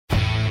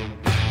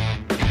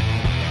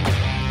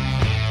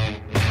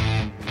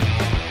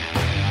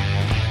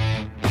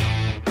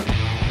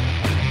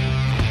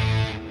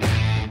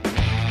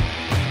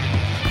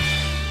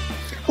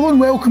Hello and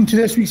welcome to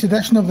this week's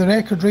edition of the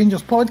Record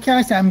Rangers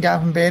podcast. I'm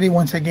Gavin Berry.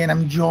 Once again,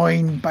 I'm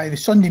joined by the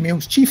Sunday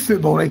Mail's chief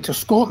football writer,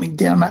 Scott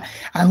McDermott.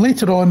 And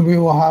later on, we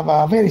will have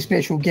a very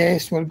special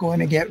guest. We're going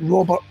to get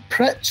Robert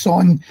Prytz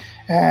on,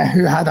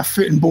 who had a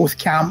foot in both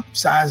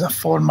camps as a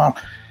former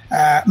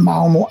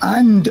Malmo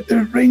and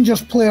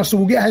Rangers player. So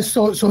we'll get his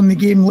thoughts on the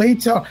game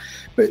later.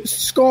 But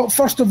Scott,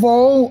 first of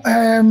all,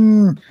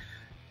 2-1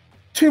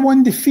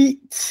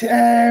 defeat.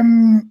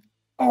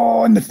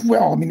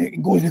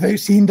 It goes without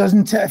saying,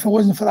 doesn't it? If it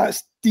wasn't for that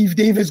Steve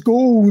Davis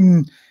goal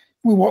and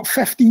with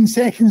 15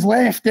 seconds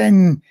left,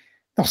 then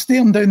they're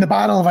staring down the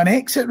barrel of an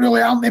exit, really,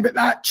 aren't they? But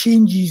that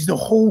changes the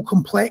whole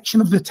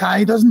complexion of the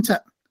tie, doesn't it?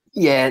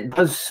 Yeah, it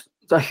does.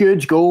 It's a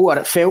huge goal, or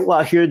it felt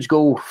like a huge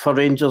goal for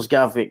Rangers,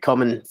 Gav, it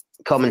coming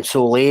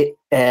so late.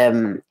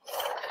 Didn't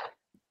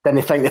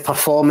think the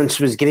performance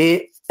was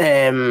great.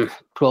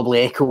 Probably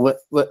echo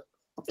what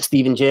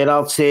Steven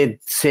Gerrard said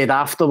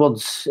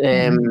afterwards.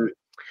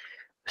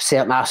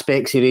 Certain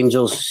aspects of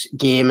Rangers'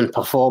 game and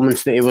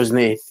performance that he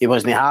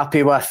wasn't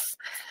happy with.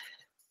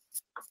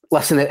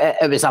 Listen,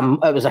 it was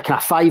a kind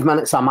of 5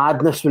 minutes of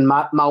madness when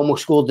Malmo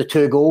scored the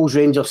 2 goals.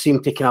 Rangers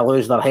seemed to kind of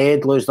lose their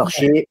head, lose their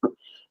shape.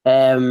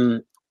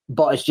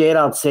 But as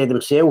Gerrard said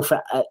himself,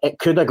 it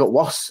could have got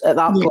worse at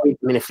that point.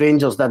 I mean, if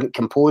Rangers didn't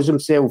compose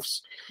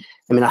themselves,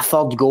 I mean, a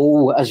third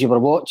goal, as you were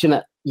watching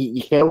it,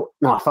 you felt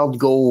a third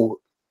goal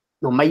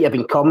might have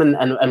been coming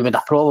and would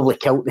have probably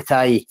killed the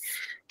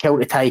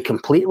tie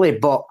completely.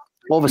 But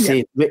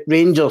obviously,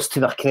 Rangers, to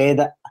their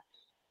credit,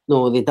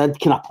 they did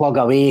kind of plug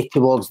away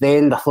towards the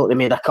end. I thought they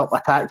made a couple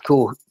of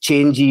tactical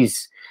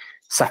changes.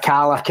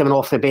 Sakala coming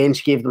off the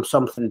bench gave them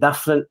something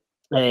different.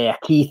 A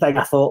key thing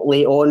I thought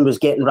late on was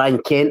getting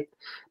Ryan Kent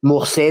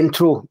more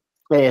central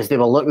as they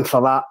were looking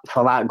for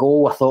that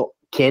goal. I thought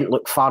Kent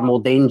looked far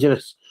more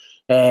dangerous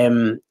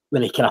when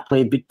he kind of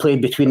played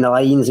between the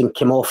lines and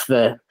came off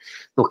the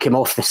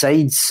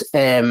sides.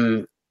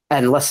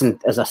 And listen,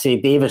 as I say,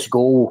 Davis'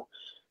 goal,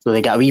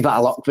 they got a wee bit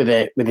of luck with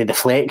the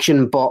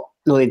deflection, but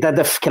they did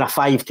have kind of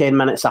 5-10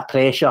 minutes of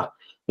pressure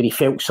where he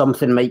felt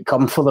something might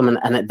come for them,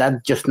 and it did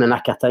just in the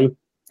nick of time.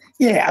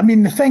 Yeah, I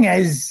mean, the thing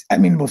is,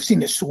 we've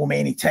seen it so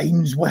many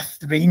times with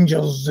the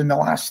Rangers in the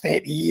last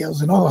 30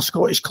 years and other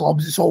Scottish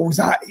clubs. It's always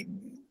that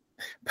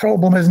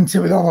problem, isn't it,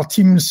 with other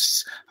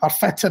teams are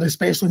fitter,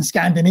 especially in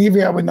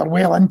Scandinavia when they're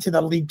well into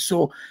their league.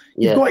 So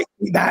you've got to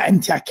take that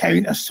into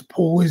account, I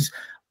suppose.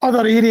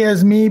 Other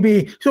areas,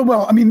 maybe. So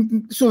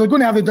they're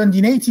going to have the Dundee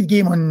United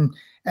game on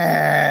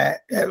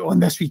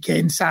this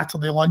weekend,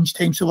 Saturday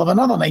lunchtime. So they'll have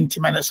another 90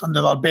 minutes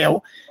under their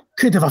belt.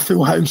 Could have a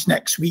full house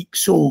next week.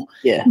 So,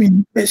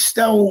 it's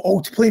still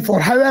all to play for.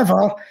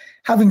 However,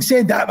 having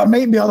said that, there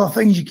might be other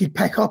things you could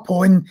pick up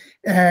on.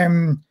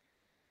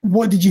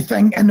 What did you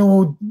think? I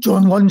know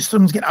John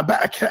Lundstrom's getting a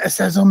bit of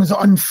criticism. Is it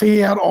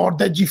unfair, or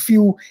did you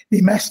feel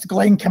they missed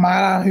Glenn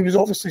Kamara, who was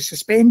obviously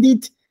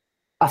suspended?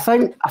 I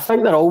think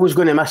they're always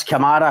going to miss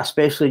Kamara,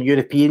 especially in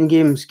European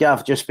games,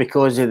 Gav, just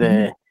because of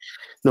the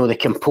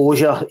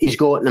composure he's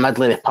got in the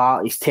middle of the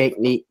park, his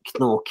technique,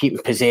 keeping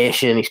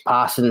possession, his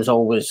passing's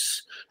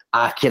always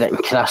accurate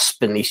and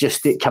crisp, and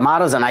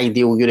Kamara's an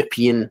ideal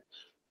European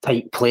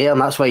type player,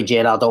 and that's why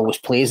Gerrard always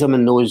plays him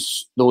in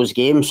those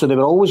games. So they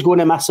were always going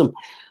to miss him.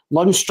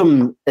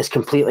 Lundstrom is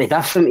completely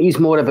different. He's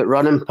more about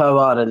running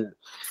power and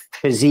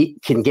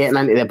physique and getting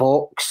into the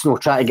box,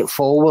 trying to get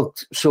forward.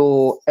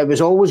 So it was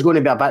always going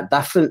to be a bit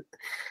different.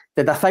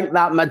 Did I think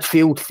that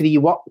midfield three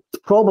worked?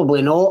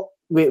 Probably not.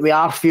 We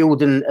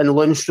Arfield and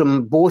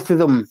Lundstrom, both of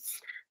them,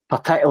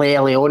 particularly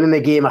early on in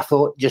the game, I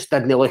thought just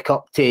didn't look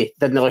up to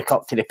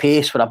the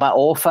pace, were a bit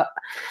off it.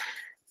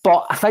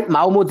 But I think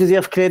Malmo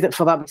deserve credit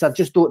for that, because I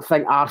just don't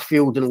think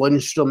Arfield and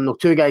Lundstrom,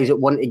 2 guys that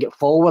want to get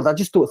forward, I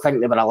just don't think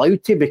they were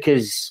allowed to,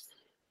 because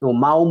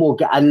Malmo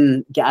get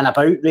in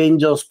about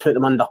Rangers, put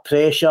them under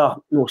pressure,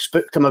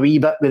 spooked them a wee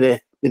bit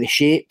with the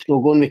shape,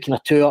 going with kind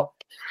of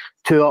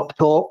two up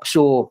top.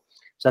 So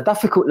it's a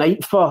difficult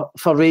night for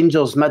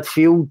Rangers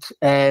midfield.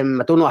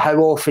 I don't know how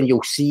often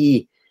you'll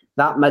see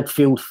that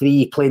midfield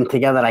three playing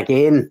together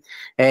again.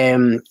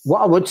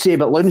 What I would say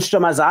about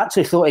Lundstrom is I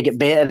actually thought he'd get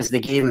better as the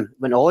game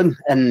went on,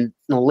 and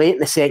late in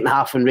the second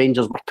half when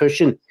Rangers were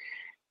pushing,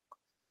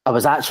 I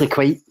was actually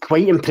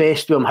quite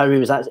impressed with him, how he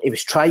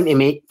was trying to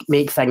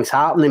make things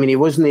happen. I mean,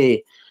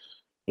 he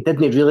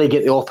didn't really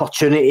get the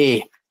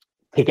opportunity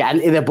to get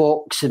into the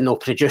box and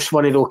produce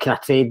one of those kind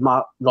of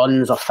trademark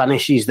runs or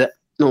finishes that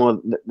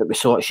we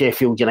saw at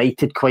Sheffield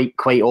United quite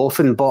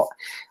often. But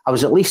I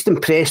was at least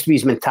impressed with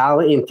his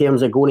mentality in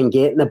terms of going and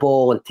getting the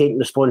ball and taking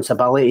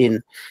responsibility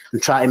and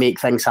trying to make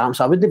things happen.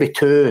 So I wouldn't be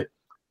too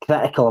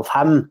critical of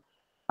him.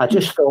 I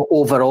just felt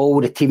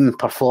overall the team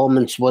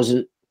performance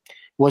wasn't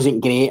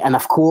great. And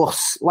of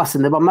course,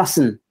 listen, they're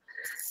missing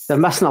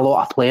a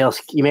lot of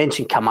players. You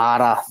mentioned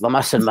Kamara, they're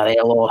missing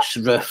Morelos,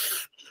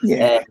 Roof.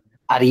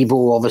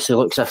 Aribo obviously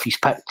looks as if he's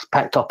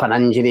picked up an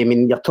injury. I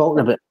mean, you're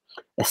talking about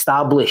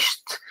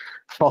established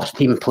first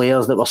team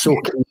players that were so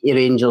key to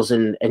Rangers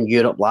in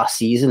Europe last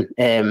season.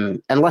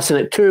 And listen,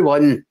 at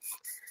 2-1,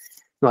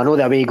 I know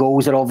the away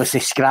goals are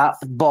obviously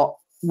scrapped, but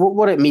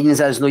what it means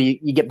is,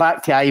 you get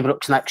back to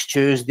Ibrox next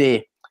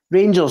Tuesday.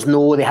 Rangers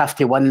know they have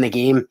to win the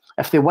game.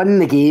 If they win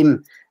the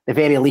game, the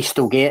very least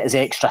they'll get is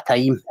extra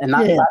time, and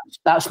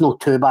that's not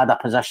too bad a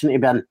position to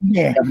be in,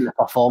 given the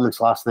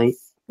performance last night.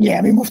 Yeah,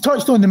 I mean, we've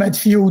touched on the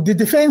midfield. The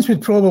defence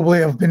would probably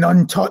have been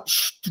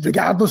untouched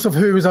regardless of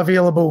who was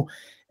available.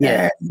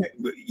 Yeah.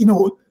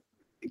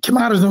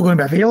 Kamara's not going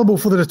to be available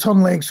for the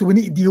return leg, so we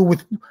need to deal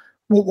with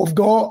what we've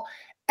got.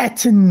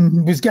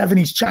 Itten was given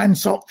his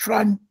chance up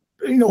front,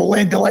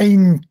 led the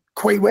line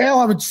quite well,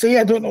 I would say.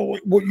 I don't know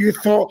what you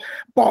thought,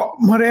 but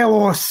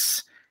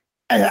Morelos,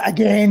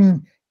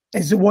 again,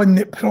 is the one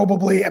that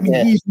probably,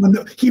 he's one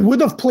that he would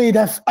have played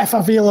if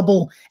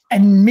available,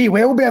 and may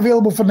well be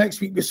available for next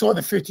week. We saw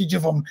the footage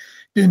of him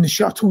doing the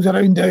shuttles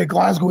around the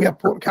Glasgow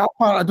Airport car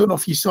park. I don't know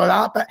if you saw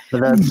that, but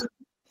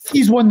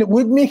he's one that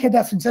would make a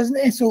difference, isn't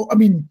he? So,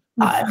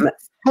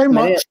 how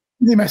much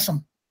do they miss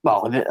him?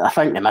 Well, I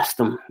think they missed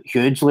him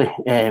hugely.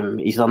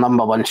 He's their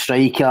number one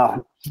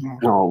striker.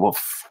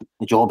 With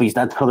the job he's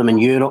did for them in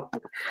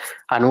Europe.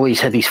 I know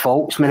he's had his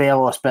faults,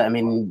 Morelos, but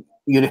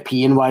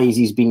European-wise,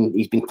 he's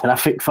been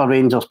terrific for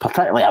Rangers,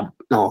 particularly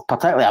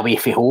away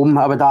from home.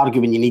 I would argue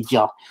when you need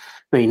your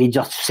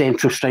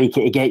central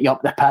striker to get you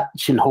up the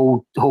pitch and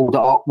hold it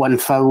up, win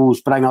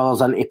fouls, bring others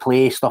into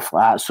play, stuff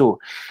like that. So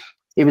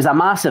it was a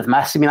massive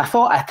miss. I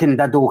thought Itten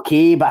did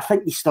okay, but I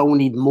think you still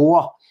need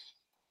more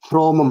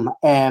from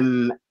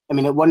him.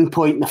 At one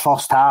point in the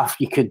first half,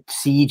 you could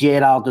see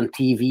Gerrard on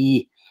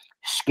TV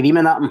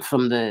screaming at him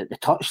from the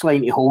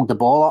touchline to hold the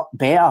ball up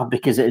better,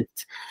 because it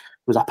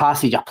was a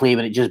passage of play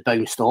where it just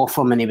bounced off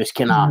him and he was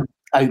kind of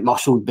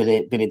out-muscled by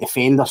the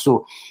defender.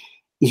 So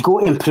he's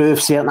got to improve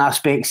certain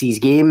aspects of his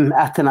game.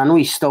 Itten, I know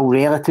he's still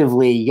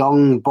relatively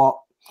young, but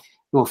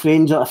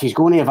if he's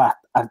going to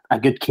have a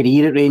good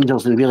career at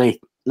Rangers and really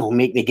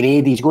make the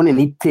grade, he's going to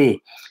need to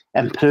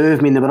improve.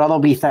 There were other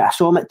wee things. I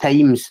saw him at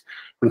times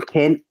when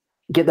Kent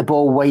get the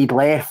ball wide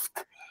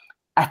left,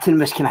 Itten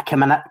was kind of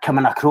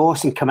coming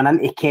across and coming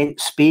into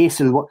Kent's space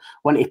and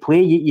want to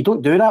play. You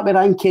don't do that with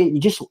Ryan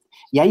Kent.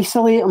 You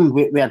isolate him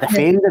with a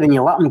defender and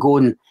you let him go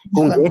and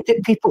get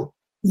at people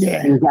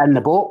and get in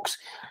the box.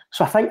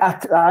 So I think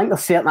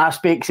there's certain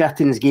aspects of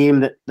Itten's game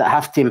that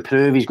have to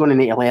improve. He's going to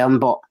need to learn.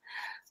 But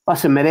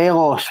listen,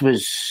 Morelos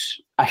was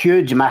a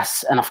huge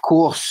miss, and of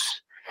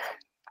course,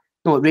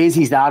 it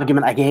raises the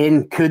argument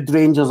again: could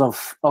Rangers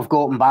have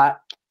gotten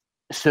back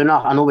sooner?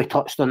 I know we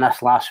touched on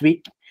this last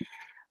week.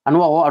 I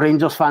know a lot of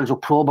Rangers fans will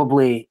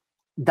probably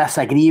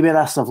disagree with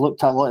this. I've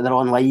looked at a lot of their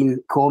online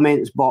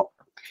comments, but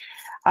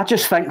I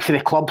just think from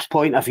the club's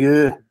point of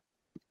view,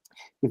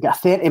 you've got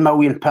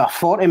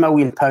 £40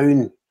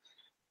 million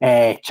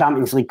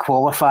Champions League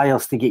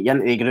qualifiers to get you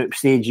into the group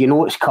stage. You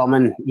know it's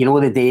coming. You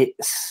know the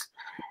dates.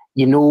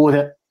 You know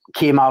that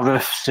Kemar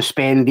Roof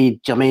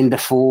suspended, Jermaine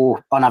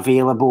Defoe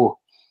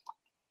unavailable.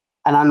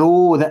 And I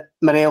know that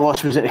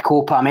Morelos was at the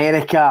Copa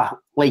America.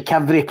 Like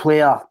every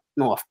player,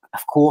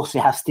 of course he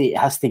has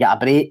to get a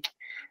break.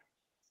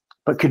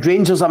 But could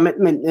Rangers, at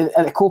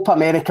the Copa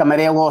America,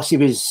 Morelos, he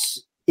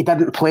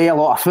didn't play a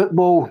lot of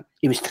football.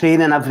 He was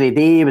training every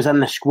day. He was in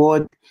the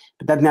squad,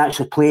 but didn't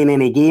actually play in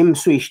any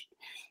games. So his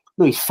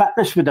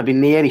fitness would have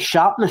been there. His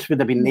sharpness would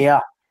have been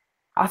there.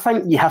 I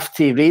think you have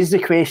to raise the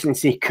question and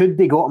say, could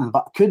they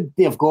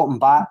have gotten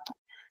back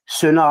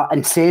sooner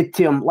and said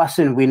to him,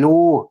 listen, we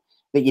know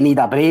that you need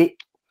a break,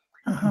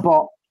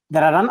 but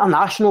there are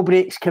international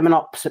breaks coming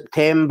up,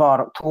 September,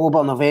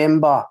 October,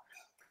 November.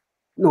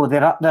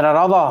 There are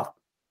other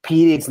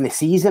periods in the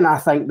season, I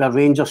think, where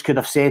Rangers could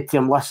have said to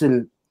him,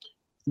 listen,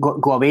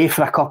 go away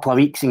for a couple of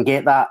weeks and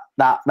get that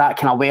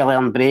kind of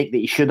well-earned break that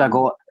you should have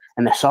got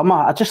in the summer.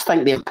 I just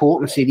think the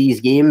importance of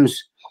these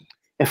games,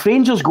 if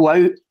Rangers go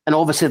out, and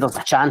obviously there's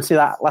a chance of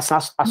that,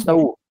 listen, I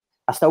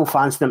still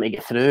fancy them to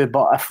get through,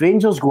 but if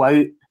Rangers go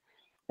out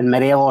and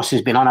Morelos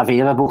has been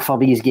unavailable for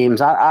these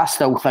games, I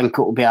still think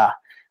it will be a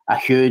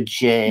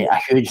huge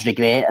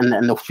regret, and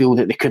they'll feel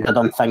that they could have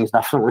done things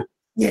differently.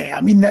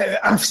 Yeah,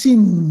 I've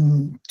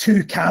seen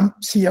two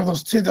camps here.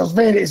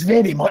 It's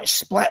very much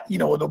split.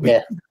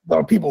 There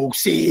are people who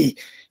say,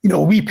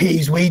 we pay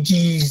his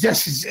wages.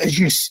 This is,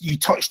 as you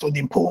touched on, the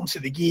importance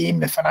of the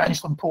game, the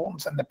financial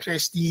importance and the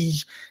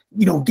prestige.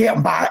 Get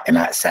him back, and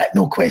that's it.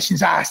 No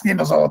questions asked. And then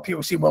there's other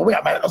people saying, well, wait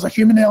a minute, there's a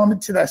human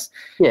element to this.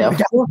 Yeah,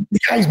 the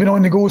guy's been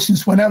on the go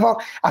since whenever.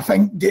 I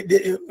think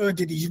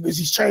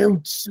his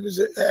child's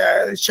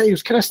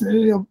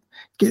christening,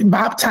 getting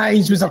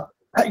baptised, was there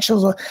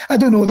pictures of, I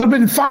don't know, there have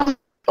been family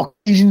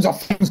occasions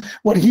of things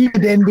where he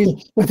would then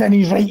be within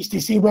his rights to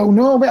say, well,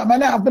 no, wait a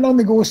minute, I've been on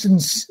the go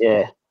since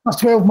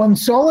 12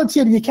 months solid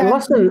here. You can't.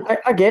 Listen,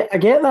 I get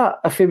that.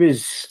 If he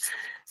was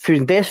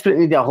desperate to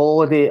need a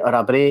holiday or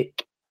a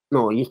break,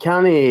 no, you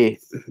can't.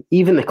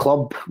 Even the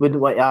club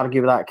wouldn't want to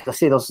argue with that, because I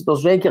say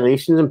there's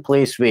regulations in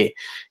place with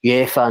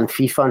UEFA and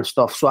FIFA and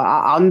stuff. So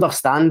I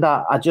understand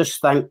that. I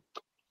just think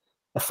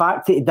the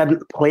fact that he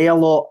didn't play a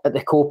lot at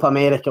the Copa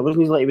America, it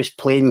wasn't like he was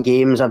playing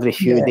games every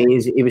few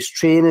days. He was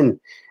training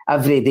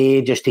every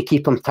day just to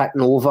keep him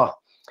ticking over.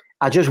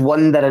 I just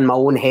wonder in my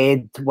own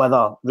head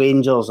whether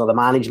Rangers or the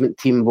management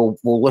team will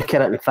look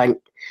at it and think,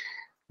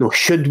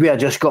 should we have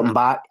just gotten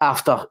back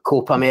after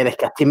Copa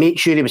America to make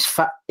sure he was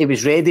fit, he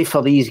was ready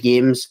for these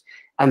games,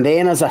 and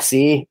then, as I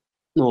say,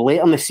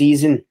 later in the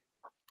season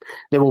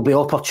there will be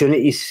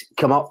opportunities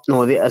come up.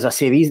 As I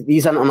say,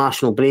 these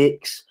international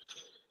breaks.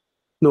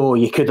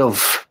 He could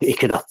have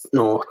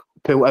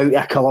pulled out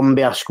a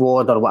Colombia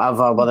squad or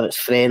whatever, whether it's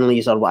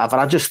friendlies or whatever.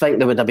 I just think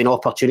there would have been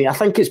opportunity. I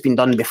think it's been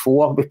done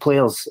before with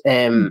players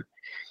at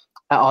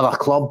other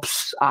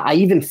clubs. I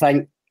even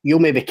think, you'll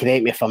maybe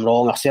correct me if I'm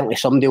wrong, or certainly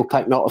somebody will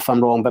pick me up if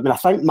I'm wrong, but I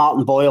think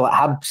Martin Boyle at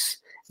Hibs,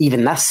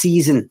 even this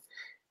season,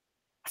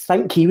 I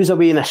think he was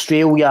away in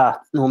Australia,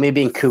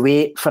 maybe in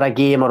Kuwait for a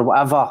game or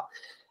whatever,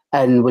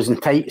 and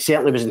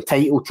certainly was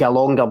entitled to a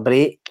longer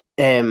break.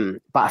 But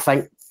I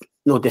think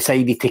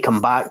decided to come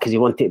back because he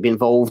wanted to be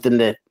involved in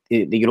the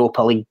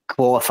Europa League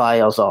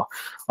qualifiers or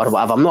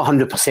whatever. I'm not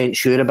 100%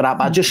 sure about that,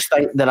 but I just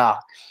think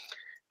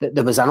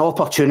there was an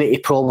opportunity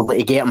probably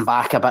to get him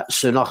back a bit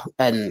sooner.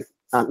 And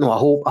I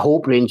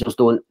hope Rangers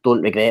don't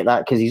regret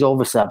that, because he's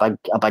obviously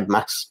a big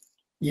miss.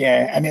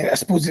 Yeah, I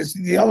suppose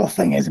the other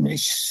thing is,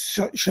 it's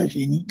such a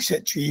unique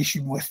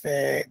situation with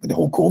the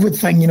whole COVID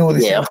thing,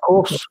 of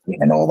course,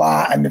 and all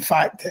that, and the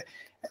fact that,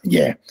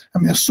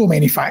 there's so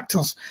many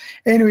factors.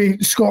 Anyway,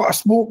 Scott, I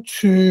spoke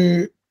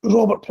to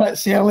Robert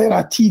Prytz earlier.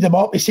 I teed him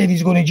up. He said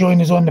he's going to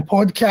join us on the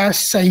podcast,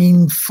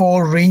 signed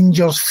for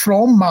Rangers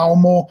from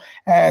Malmo.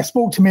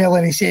 Spoke to Mel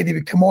and he said he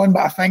would come on,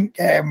 but I think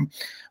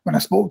when I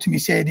spoke to him, he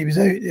said he was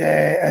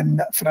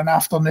out for an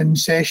afternoon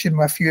session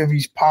with a few of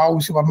his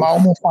pals who were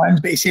Malmo fans,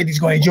 but he said he's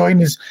going to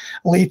join us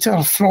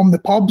later from the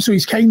pub, so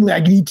he's kindly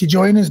agreed to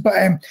join us. But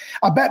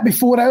a bit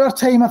before our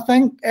time, I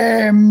think,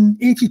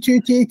 82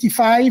 to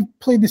 85,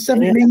 played the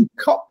 79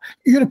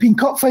 European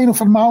Cup final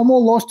for Malmo,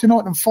 lost to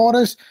Nottingham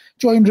Forest,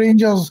 joined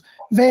Rangers,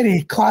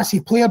 very classy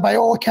player by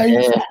all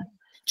accounts. Yeah.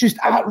 Just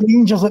at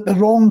Rangers at the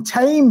wrong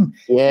time.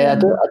 Yeah, I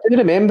do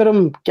remember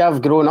him,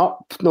 Gav, growing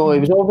up. He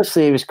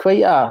was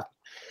quite a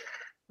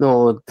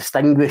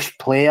distinguished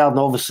player, and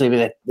obviously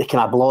with the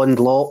kind of blonde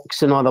locks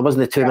there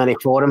wasn't too many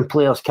foreign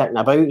players kicking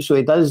about, so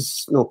he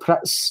does,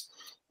 Prytz,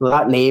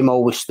 that name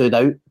always stood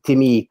out to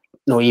me.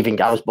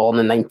 Even I was born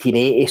in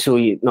 1980, so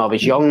I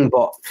was young,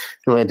 but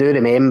I do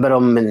remember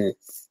him, and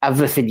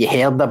everything you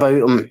heard about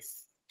him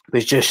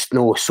was just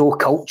so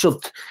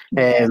cultured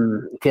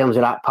in terms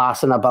of that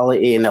passing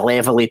ability and the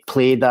level he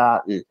played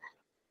at. And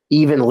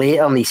even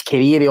later in his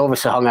career, he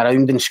obviously hung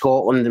around in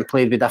Scotland and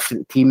played with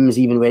different teams,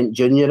 even went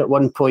junior at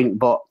one point.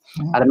 But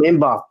I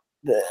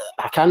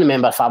can't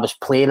remember if I was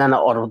playing in it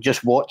or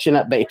just watching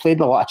it, but he played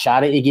in a lot of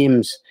charity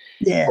games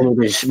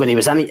when he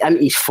was in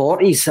his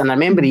 40s. And I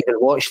remember even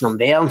watching him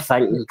there and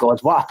thinking,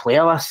 God, what a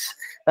player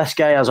this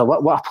guy is, or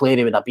what a player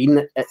he would have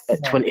been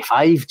at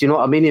 25. Do you know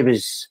what I mean? He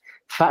was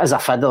fit as a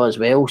fiddle as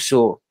well.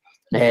 So,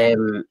 a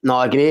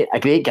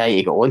great guy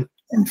to go on.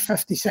 And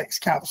 56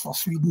 caps for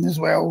Sweden as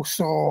well.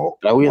 So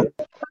brilliant.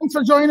 Thanks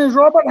for joining us,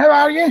 Robert. How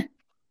are you?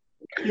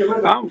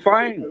 I'm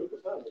fine.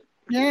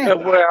 Yeah.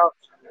 Well,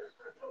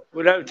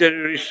 without the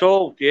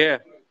result, yeah.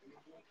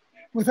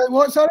 Without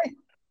what, sorry?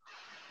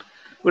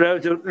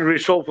 Without the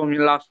result from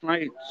last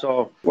night.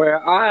 So,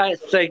 I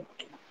think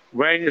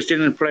Rangers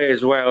didn't play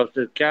as well as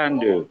they can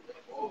do.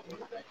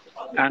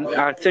 And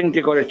I think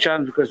they got a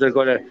chance because they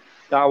got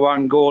that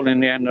one goal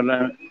in the end of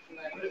the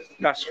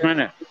last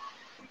minute.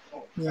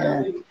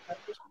 Yeah.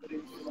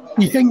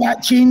 You think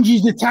that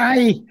changes the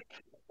tie?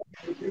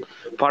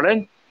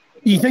 Pardon?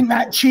 Do you think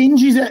that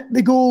changes it,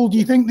 the goal? Do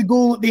you think the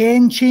goal at the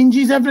end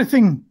changes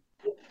everything?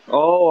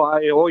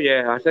 Oh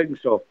yeah, I think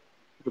so.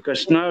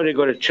 Because now they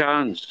got a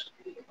chance.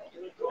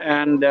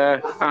 And,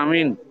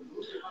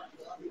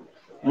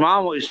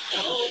 Malmo is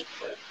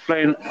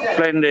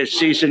playing their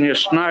season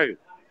just now.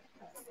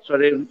 So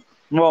they're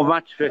more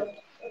match fit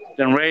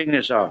than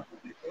Rangers are.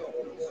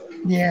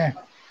 Yeah.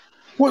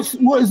 What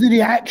is the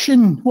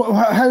reaction?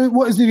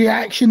 What is the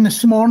reaction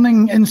this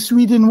morning in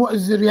Sweden? What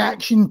is the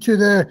reaction to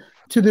the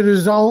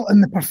result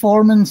and the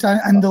performance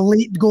and the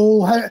late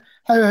goal? How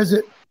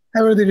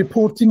are they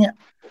reporting it?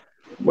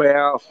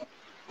 Well,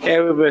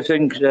 everybody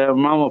thinks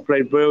Malmo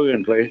played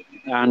brilliantly,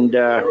 and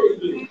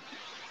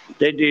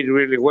they did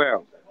really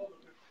well,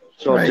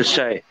 to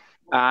say.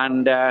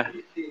 And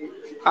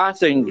I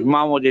think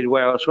Malmo did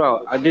well as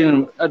well. I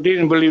didn't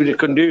believe they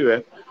could do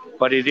it,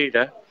 but he did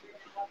it.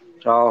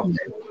 So.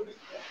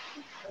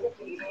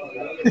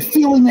 The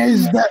feeling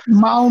is that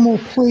Malmo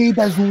played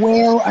as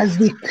well as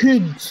they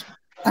could,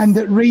 and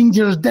that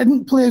Rangers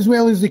didn't play as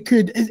well as they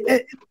could.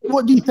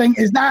 What do you think?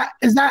 Is that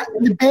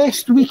the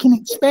best we can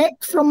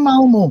expect from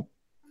Malmo?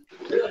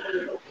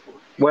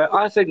 Well,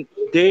 I think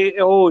they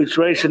always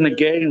racing the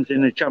games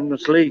in the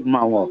Champions League,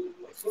 Malmo,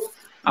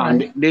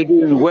 and they're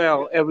doing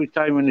well every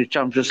time in the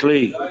Champions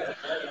League.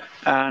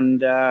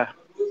 And I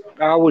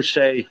would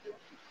say,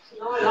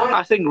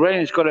 I think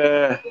Rangers got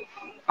a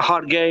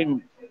hard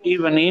game.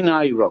 Even in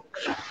Ibrox.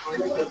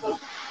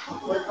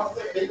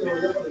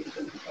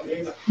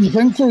 You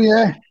think so,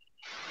 yeah?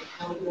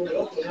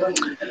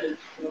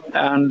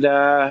 And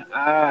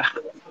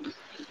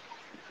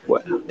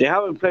Well, they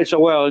haven't played so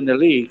well in the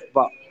league,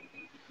 but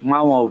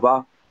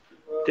moreover,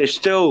 they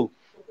still,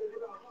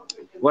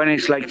 when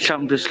it's like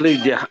Champions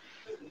League,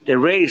 they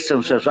raise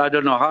themselves. I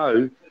don't know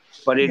how,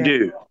 but they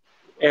do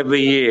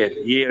every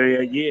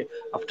year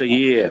after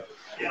year.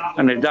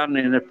 And they've done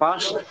it in the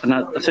past, and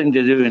I think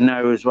they're doing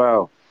now as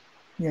well.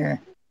 Yeah.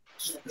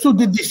 So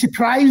did they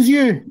surprise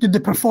you? Did the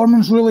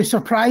performance really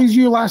surprise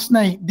you last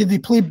night? Did they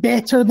play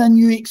better than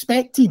you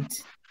expected?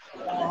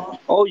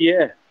 Oh,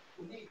 yeah,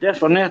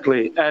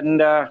 definitely.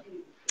 And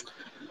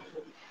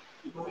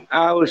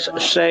I would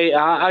say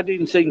I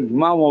didn't think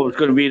Malmo was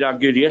going to be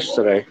that good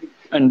yesterday,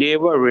 and they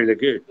were really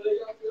good.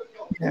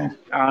 Yeah.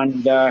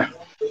 And,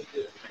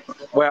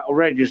 well,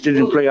 Rangers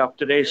didn't play up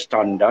to their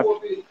standard,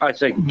 I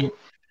think.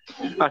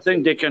 I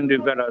think they can do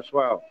better as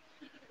well.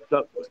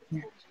 But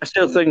I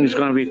still think it's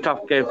going to be a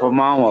tough game for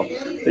Malmo.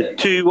 At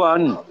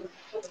 2-1,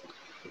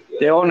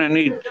 they only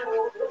need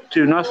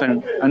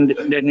 2-0, and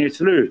then you're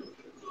through.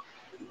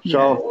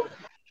 So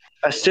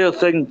I still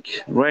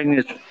think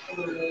Rangers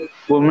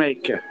will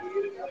make it.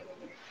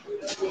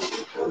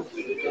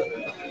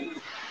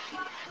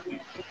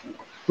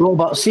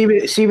 Robert, see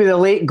with the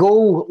late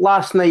goal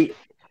last night,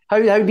 how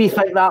do you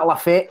think that'll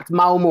affect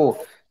Malmo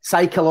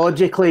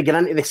psychologically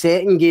getting into the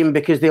second game,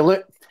 because they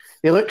look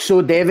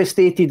so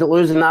devastated at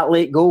losing that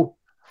late goal?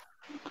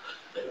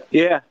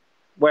 Yeah,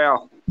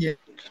 well,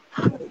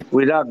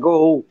 with that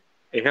goal,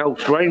 it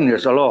helps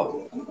Rangers a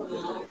lot,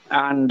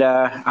 and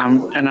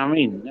I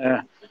mean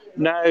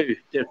now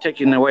they're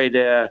taking away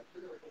the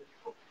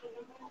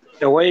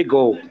away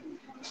goal.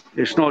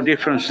 There's no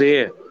difference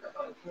there.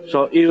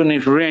 So even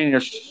if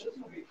Rangers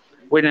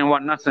winning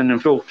 1-0 in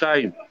full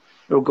time,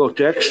 it'll go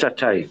to extra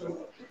time.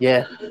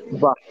 Yeah.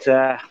 But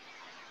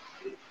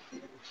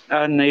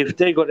and if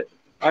they got,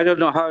 I don't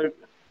know how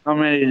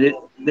many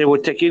they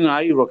would take in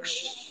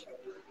Ibrox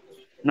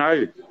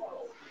now.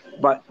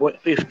 But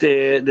if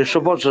the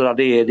supporters are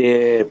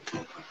there,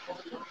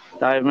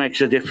 that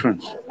makes a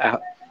difference.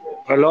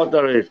 A lot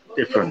of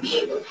difference.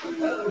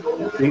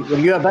 Were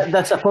you a bit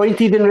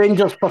disappointed in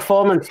Rangers'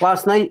 performance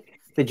last night?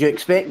 Did you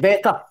expect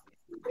better?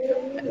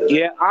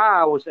 Yeah,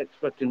 I was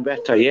expecting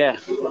better. Yeah,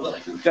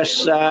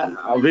 because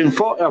I've been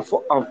following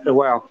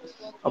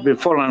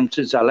them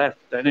since I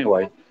left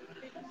anyway.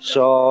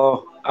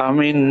 So I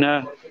mean,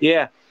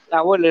 yeah,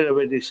 I was a little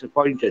bit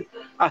disappointed.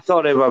 I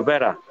thought they were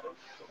better,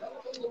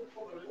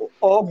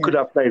 or could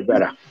have played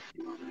better.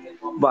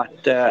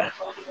 But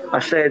I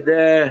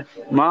said,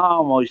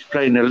 Malmo is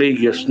playing the league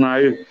just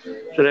now,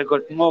 so they've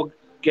got more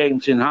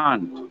games in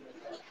hand,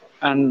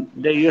 and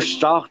they just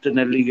starting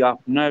the league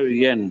up now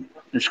again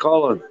in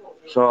Scotland.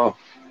 So,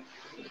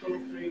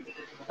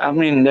 I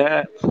mean,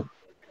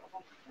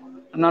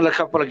 another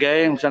couple of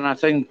games, and I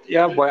think,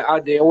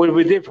 it will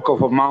be difficult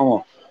for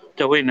Malmo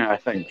to win it, I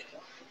think.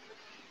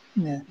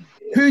 Yeah.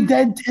 Who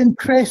did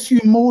impress you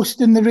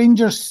most in the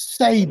Rangers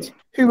side?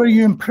 Who were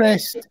you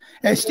impressed?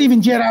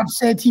 Stephen Gerrard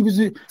said he was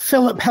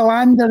Philip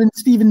Hilander and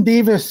Stephen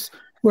Davis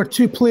were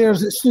two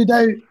players that stood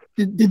out.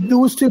 Did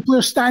those two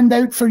players stand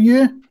out for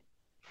you?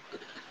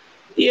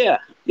 Yeah,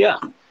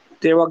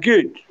 they were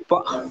good,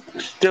 but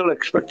still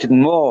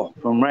expecting more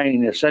from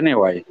Rangers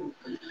anyway.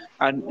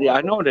 And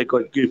I know they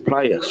got good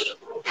players.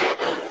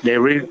 They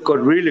got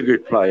really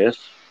good players,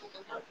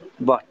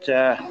 but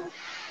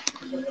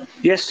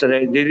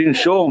yesterday they didn't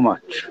show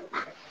much.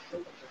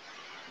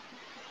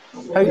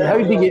 How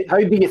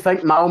do you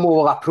think Malmo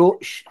will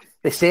approach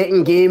the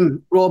second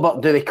game,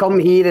 Robert? Do they come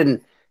here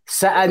and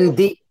sit in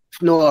deep,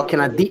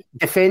 kind of deep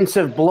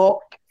defensive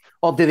block,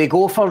 or do they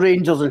go for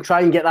Rangers and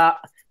try and get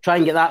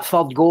that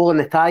third goal in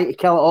the tie to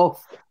kill it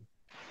off?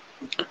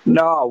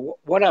 No,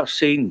 what I've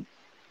seen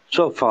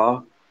so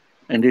far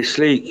in this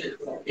league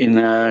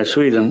in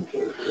Sweden,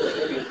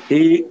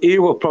 he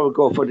will probably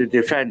go for the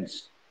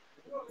defence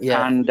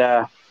and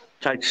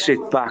try to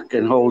sit back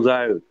and hold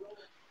out.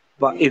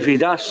 But if he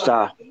does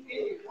that,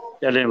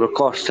 then it will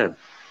cost him.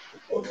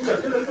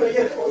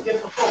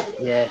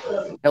 Yeah,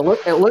 it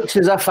looks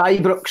as if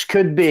Ibrox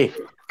could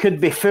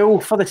be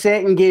full for the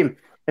second game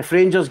if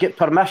Rangers get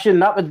permission.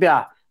 That would be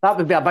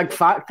a big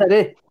factor,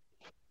 eh?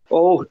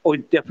 Oh,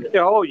 definitely.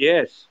 Oh,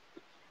 yes.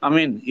 I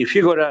mean, if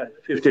you got a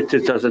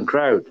 52,000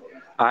 crowd,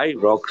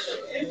 Ibrox,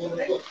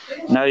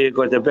 now you've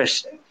got the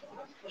best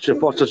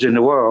supporters in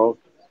the world,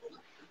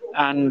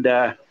 and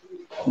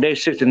they're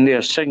sitting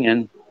there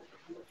singing.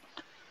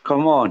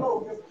 Come on.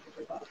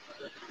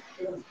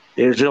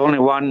 There's only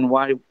one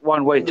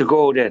way to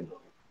go then.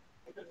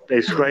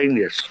 There's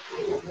Rangers.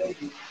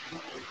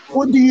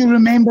 What do you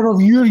remember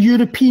of your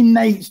European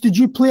nights? Did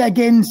you play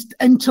against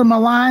Inter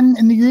Milan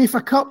in the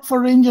UEFA Cup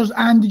for Rangers,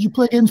 and did you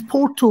play against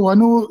Porto? I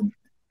know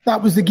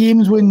that was the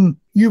games when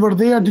you were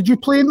there. Did you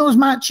play in those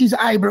matches at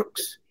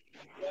Ibrox?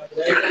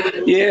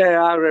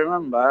 Yeah, I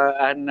remember,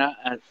 and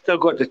I still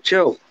got the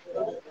chill.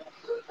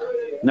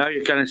 Now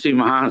you can't see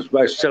my hands,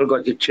 but I still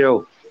got the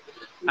chill.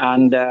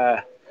 And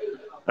I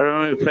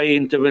remember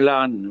playing Inter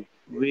Milan.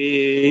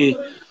 We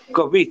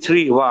got beat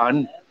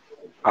 3-1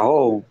 at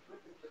home,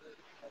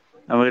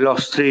 and we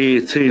lost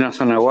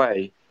 3-0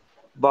 away.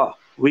 But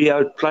we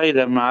outplayed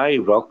them at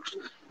Ibrox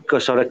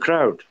because of the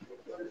crowd.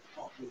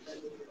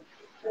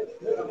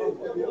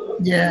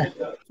 Yeah.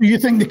 Do you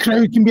think the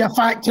crowd can be a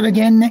factor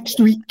again next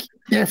week?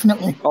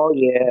 Definitely. Oh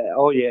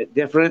yeah,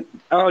 different.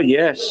 Oh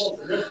yes,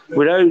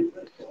 without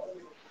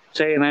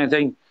saying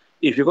anything,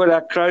 if you got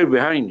that crowd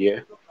behind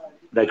you,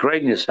 like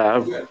Rangers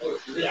have,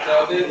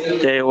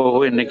 they will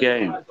win the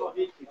game.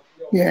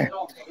 Yeah.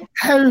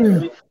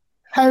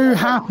 How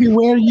happy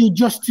were you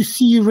just to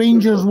see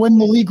Rangers win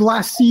the league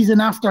last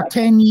season after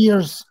 10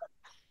 years?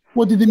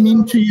 What did it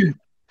mean to you?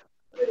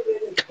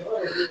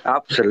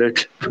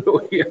 Absolute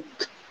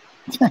brilliant.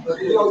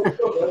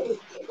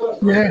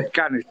 Yeah.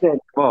 Can't say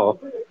more.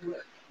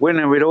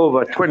 Winning with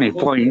over 20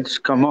 points,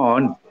 come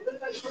on.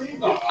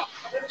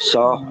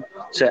 So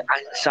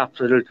it's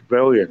absolutely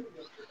brilliant.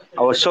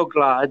 I was so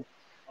glad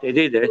they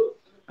did it,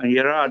 and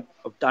Gerard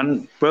have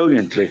done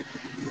brilliantly.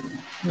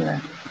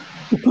 Yeah.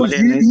 But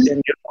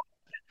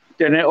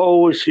then they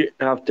always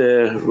have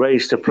to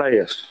raise the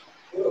players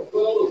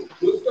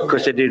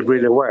because they did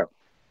really well.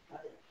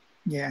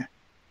 Yeah.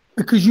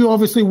 Because you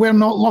obviously were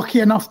not lucky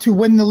enough to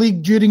win the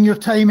league during your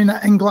time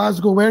in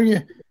Glasgow, were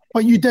you?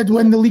 But you did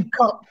win the League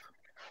Cup.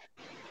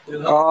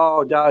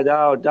 Oh, that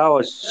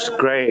was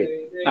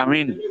great. I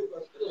mean,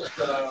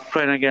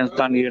 playing against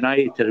Dundee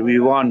United, we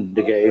won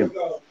the game,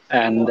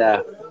 and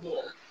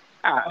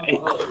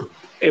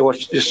it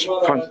was just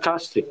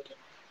fantastic.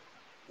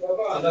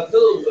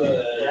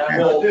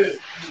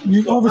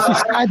 You obviously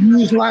sad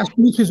news last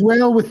week as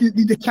well with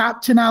the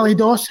captain Ally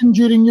Dawson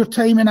during your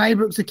time in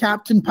Ibrox, the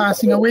captain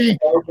passing away.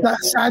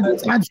 That's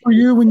sad for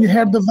you when you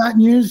heard of that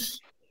news.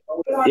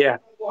 Yeah,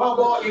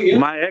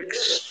 my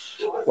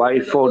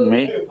ex-wife phoned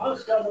me.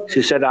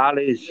 She said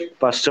Ali's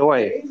passed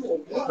away.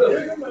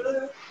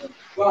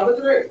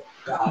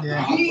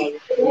 Yeah.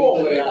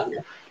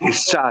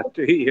 It's sad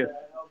to hear.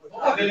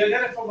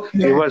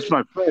 He was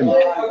my friend.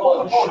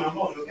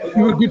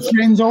 You were good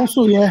friends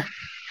also, yeah.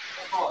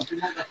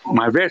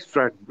 My best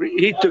friend.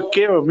 He took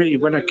care of me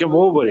when I came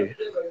over here.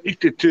 He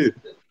did too.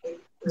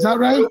 Is that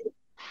right?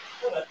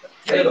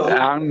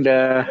 And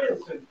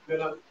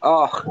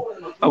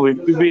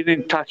we've been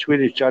in touch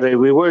with each other.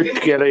 We worked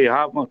together in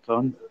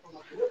Hamilton.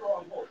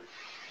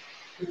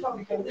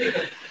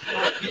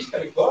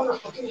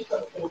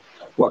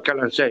 What can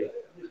I say?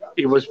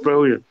 He was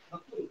brilliant.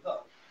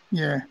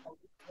 Yeah.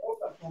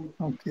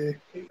 Okay.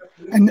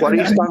 What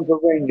he's done for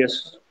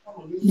Rangers.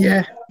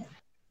 Yeah.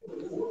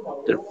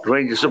 The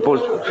Rangers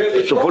supposed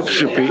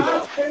to be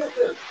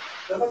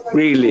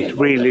really,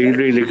 really,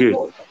 really good.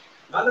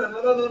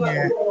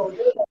 Yeah.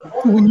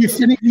 When you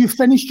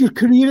finished your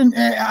career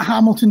at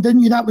Hamilton,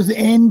 didn't you? That was the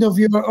end of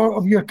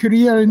your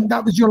career, and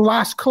that was your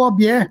last club,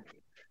 yeah.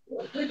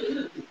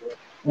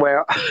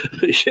 Well,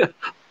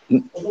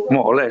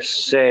 more or less.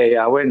 Say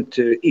I went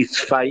to East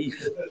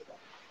Fife.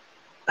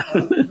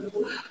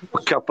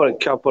 a couple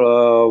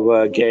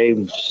of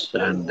games,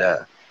 and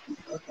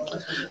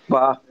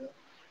but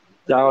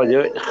that was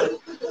it.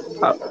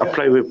 I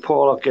played with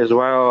Pollock as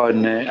well,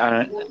 and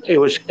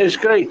it's a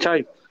great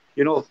time.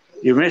 You know,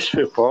 you miss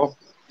football,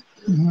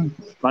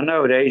 but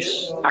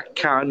nowadays I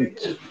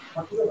can't.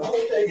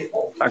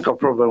 I got a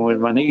problem with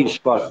my knees,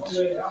 but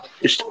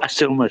I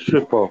still miss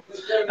football,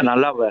 and I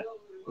love it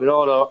with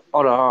all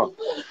the heart.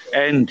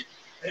 And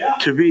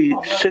to be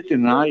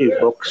sitting in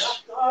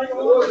Ibrox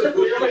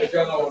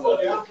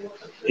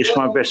is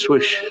my best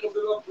wish.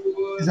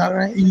 Is that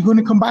right? Are you going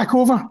to come back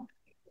over?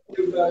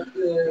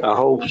 I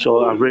hope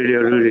so. I really,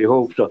 really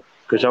hope so,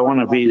 because I want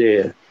to be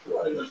there.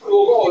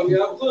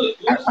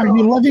 Are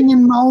you living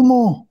in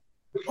Malmo,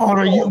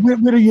 or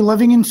where are you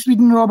living in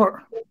Sweden,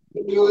 Robert?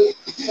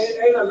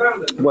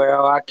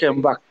 Well, I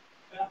came back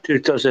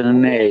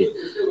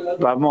 2008,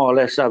 but more or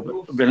less I've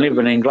been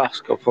living in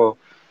Glasgow for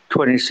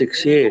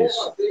 26 years.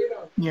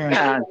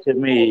 Yeah. And to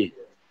me,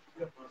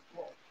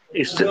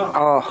 it's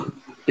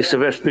the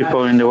best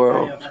people in the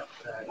world.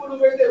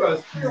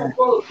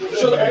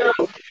 Yeah.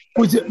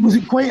 Was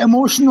it quite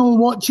emotional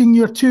watching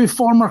your two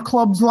former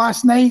clubs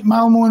last night,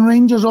 Malmo and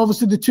Rangers?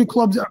 Obviously, the two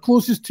clubs that are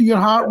closest to your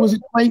heart. Was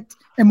it quite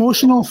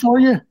emotional for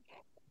you?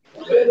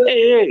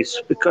 It is,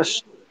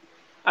 because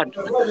I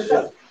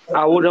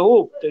would have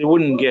hoped they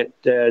wouldn't get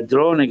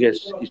drawn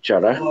against each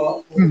other.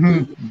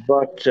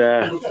 But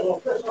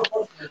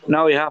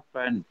now it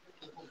happened.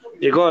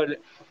 You got,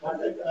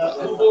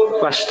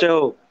 but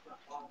still,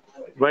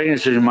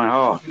 Rangers is in my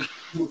heart.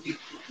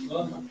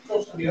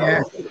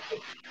 Yeah.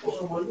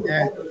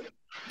 Yeah.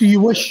 Do you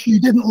wish you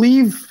didn't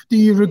leave? Do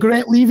you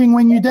regret leaving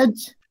when you did?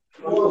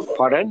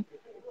 Pardon?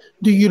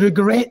 Do you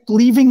regret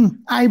leaving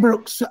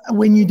Ibrox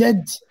when you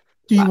did?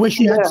 Do you wish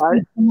you had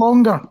stayed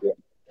longer?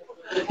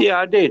 Yeah,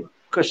 I did,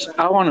 because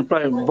I want to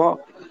play. But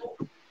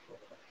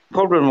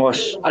problem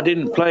was I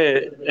didn't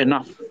play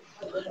enough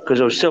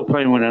because I was still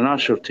playing with the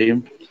national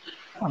team.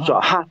 So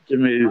I had to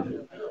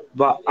move,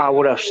 but I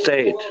would have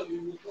stayed,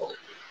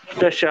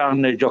 especially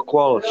under Jock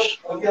Wallace.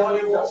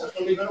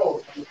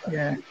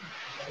 Yeah.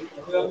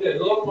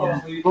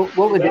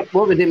 What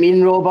would it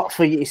mean, Robert,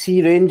 for you to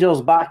see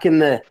Rangers back in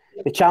the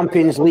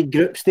Champions League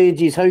group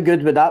stages? How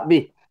good would that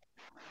be?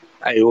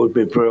 It would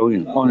be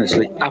brilliant,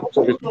 honestly,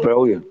 absolutely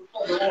brilliant.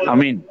 I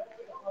mean,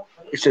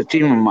 it's a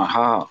team in my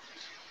heart,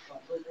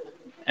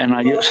 and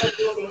I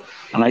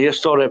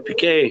just saw that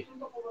Piqué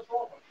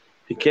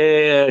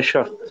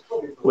shirt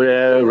with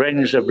a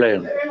Rangers are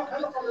playing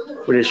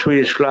with a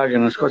Swedish flag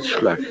and a Scottish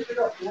flag.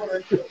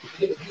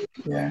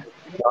 Yeah.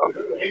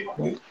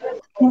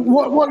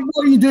 What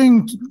are you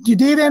doing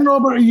today then,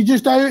 Robert? Are you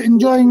just out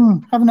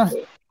enjoying having a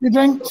few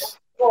drinks?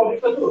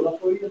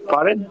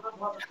 Pardon?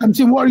 I'm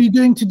saying, what are you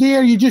doing today?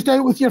 Are you just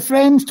out with your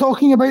friends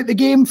talking about the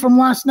game from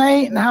last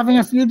night and having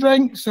a few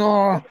drinks,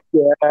 or?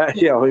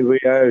 Yeah, we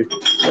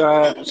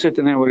out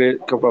sitting there with a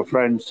couple of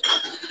friends,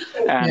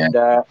 and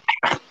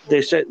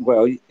they said,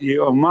 "Well,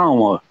 you're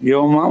Mama.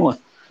 No,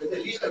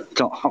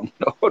 I'm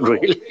not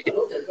really."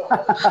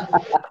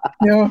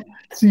 Yeah.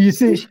 So you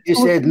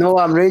said no,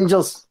 I'm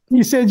Rangers.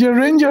 You said you're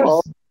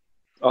Rangers.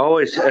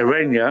 Always a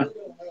Ranger,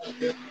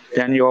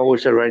 then you're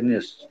always a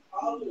Rangers.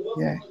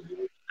 Yeah.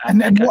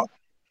 And what?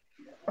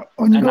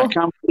 I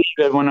can't believe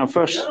it when I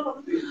first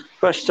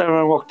time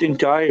I walked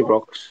into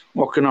Ibrox,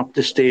 walking up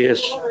the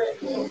stairs,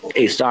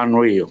 it's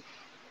unreal.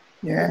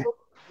 Yeah.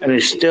 And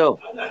it's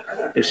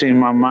in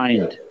my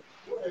mind.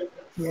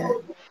 Yeah.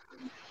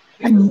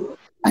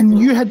 And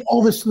you had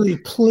obviously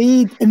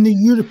played in the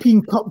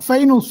European Cup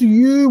final, so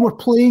you were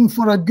playing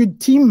for a good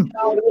team,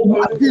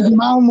 a good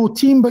Malmo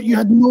team, but you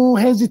had no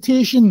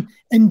hesitation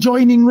in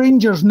joining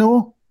Rangers,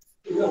 no?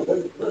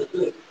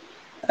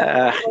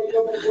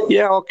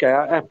 Yeah, okay.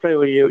 I played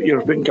with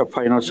European Cup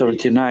final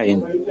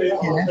 79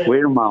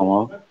 with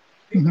Malmo,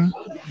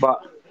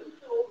 but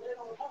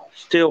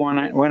still,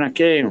 when I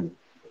came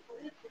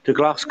to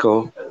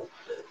Glasgow,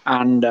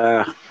 and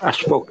I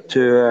spoke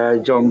to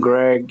John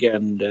Gregg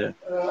and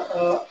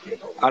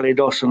Ally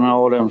Dawson and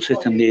all them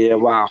sitting there.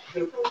 Wow,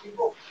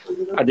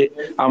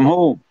 I'm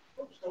home.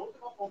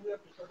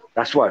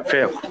 That's what I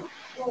felt.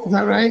 Is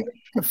that right?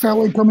 It felt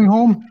like coming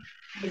home?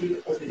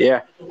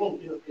 Yeah.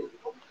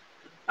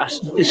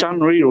 It's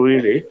unreal,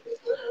 really,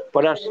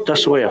 but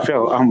that's the way I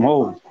felt. I'm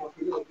home.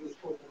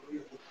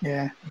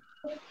 Yeah.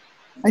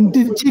 And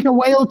did it take a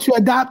while to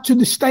adapt to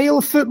the style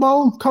of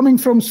football, coming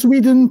from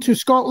Sweden to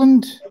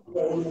Scotland?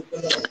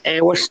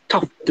 It was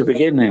tough to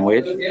begin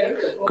with,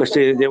 because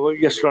they were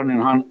just running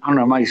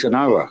 100 miles an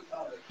hour.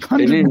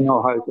 They didn't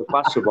know how to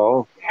pass the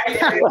ball.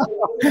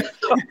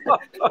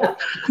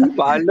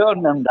 But I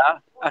learned them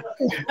that. I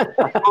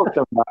taught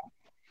them that.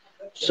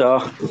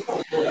 So,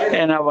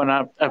 and when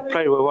I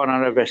played with one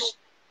of the best,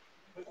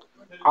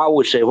 I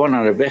would say one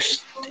of the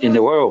best in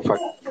the world,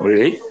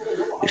 really,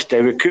 is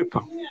David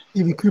Cooper.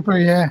 David Cooper,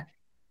 yeah.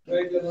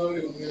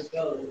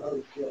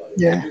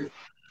 Yeah.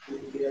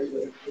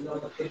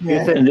 Do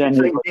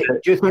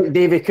you think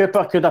David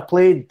Cooper could have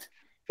played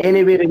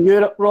anywhere in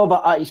Europe,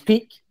 Robert, at his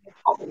peak?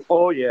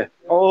 Oh, yeah.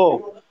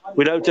 Oh,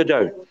 without a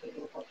doubt.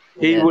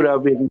 He would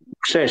have been a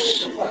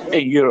success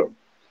in Europe.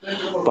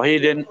 But he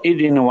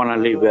didn't want to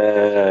leave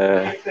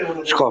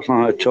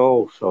Scotland at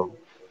all. So,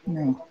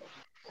 no.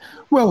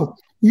 Well,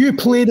 you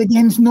played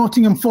against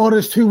Nottingham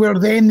Forest, who were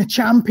then the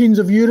champions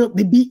of Europe.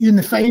 They beat you in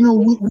the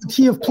final. Would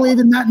he have played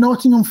in that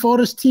Nottingham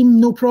Forest team?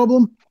 No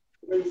problem.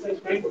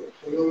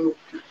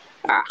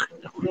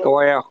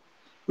 Well,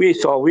 we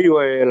thought we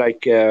were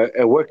like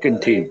a working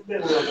team.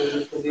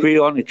 We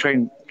only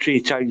trained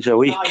 3 times a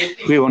week.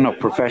 We were not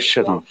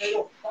professionals.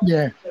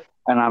 Yeah.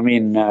 And I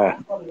mean,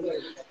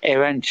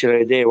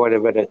 eventually they were a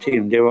better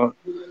team.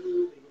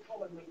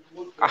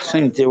 I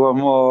think they were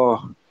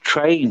more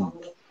trained.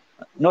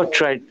 Not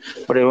trained,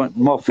 but they were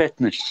more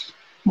fitness.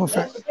 More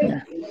fit,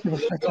 yeah. They were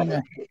fit,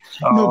 yeah.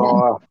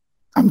 No,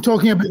 I'm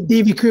talking about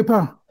Davy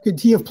Cooper. Could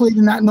he have played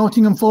in that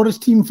Nottingham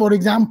Forest team, for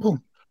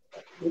example?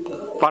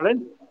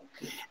 Pardon?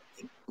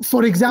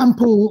 For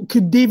example,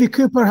 could Davy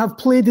Cooper have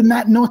played in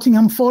that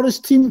Nottingham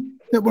Forest team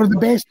that were the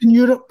best in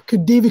Europe?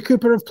 Could Davy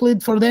Cooper have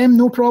played for them?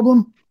 No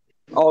problem?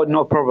 Oh,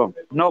 no problem.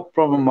 No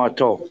problem at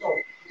all.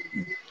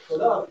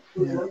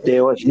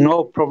 There was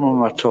no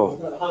problem at all.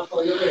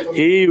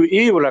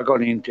 He would have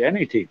gone into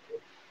any team.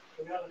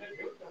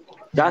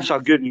 That's how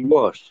good he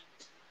was.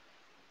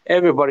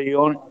 Everybody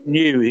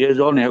knew he has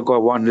only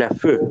got one left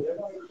foot.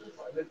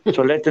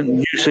 So let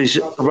him use his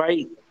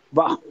right,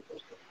 but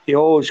he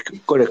always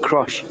got a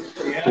cross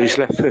with his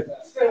left foot.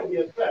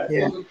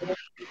 Yeah.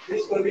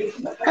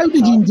 How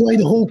did you enjoy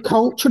the whole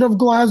culture of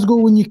Glasgow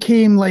when you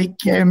came? Like,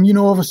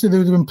 obviously there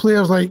would have been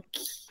players like,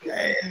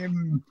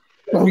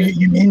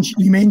 you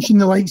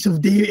mentioned the likes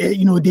of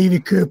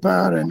David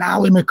Cooper and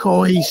Ali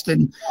McCoist,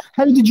 and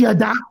how did you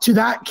adapt to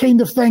that kind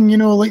of thing?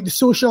 Like the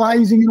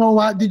socialising and all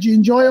that. Did you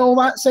enjoy all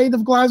that side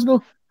of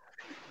Glasgow?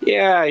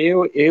 Yeah,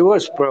 he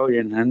was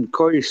brilliant, and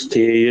Coist,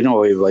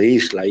 what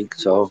he's like.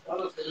 So,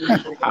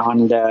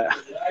 and I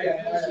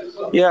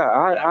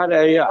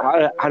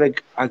had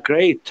a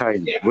great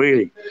time,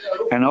 really,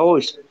 and I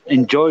always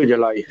enjoyed the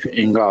life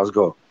in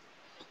Glasgow.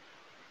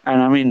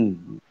 And I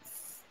mean,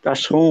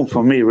 that's home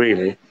for me,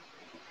 really.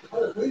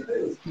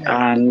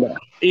 And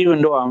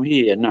even though I'm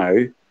here now,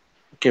 I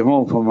came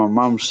home for my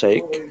mum's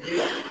sake,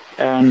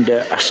 and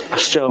I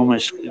still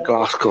miss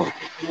Glasgow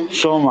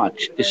so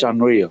much. It's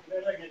unreal.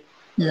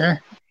 Yeah.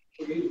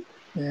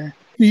 Yeah.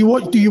 Do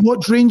you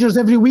watch Rangers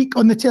every week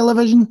on the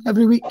television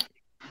every week?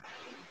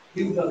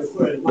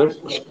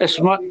 As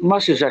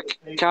much as I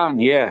can,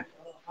 yeah.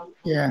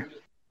 Yeah.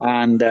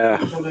 And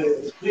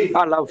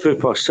I love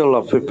football, still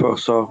love football.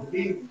 So,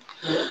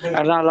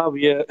 and I love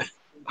you.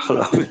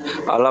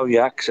 I love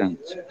your accent.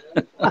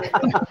 Well,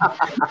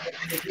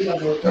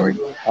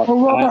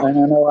 Robert, I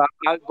know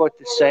I got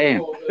the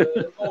same.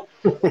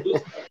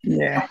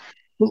 yeah.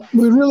 Well,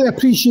 we really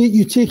appreciate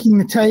you taking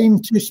the time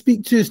to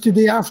speak to us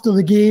today after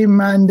the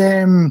game, and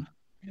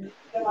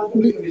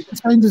it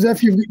sounds as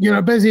if you're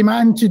a busy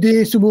man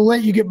today, so we'll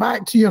let you get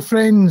back to your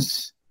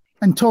friends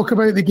and talk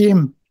about the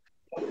game.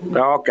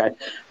 Okay.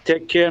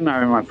 Take care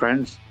now, my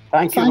friends.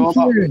 Thank you,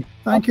 Robert.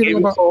 Thank you,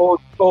 Robert.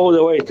 All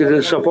the way to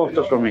the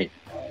supporters for me.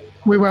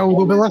 We will.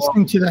 We'll be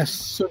listening to this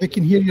so they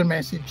can hear your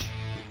message.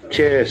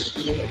 Cheers.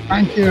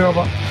 Thank you,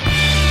 Robert.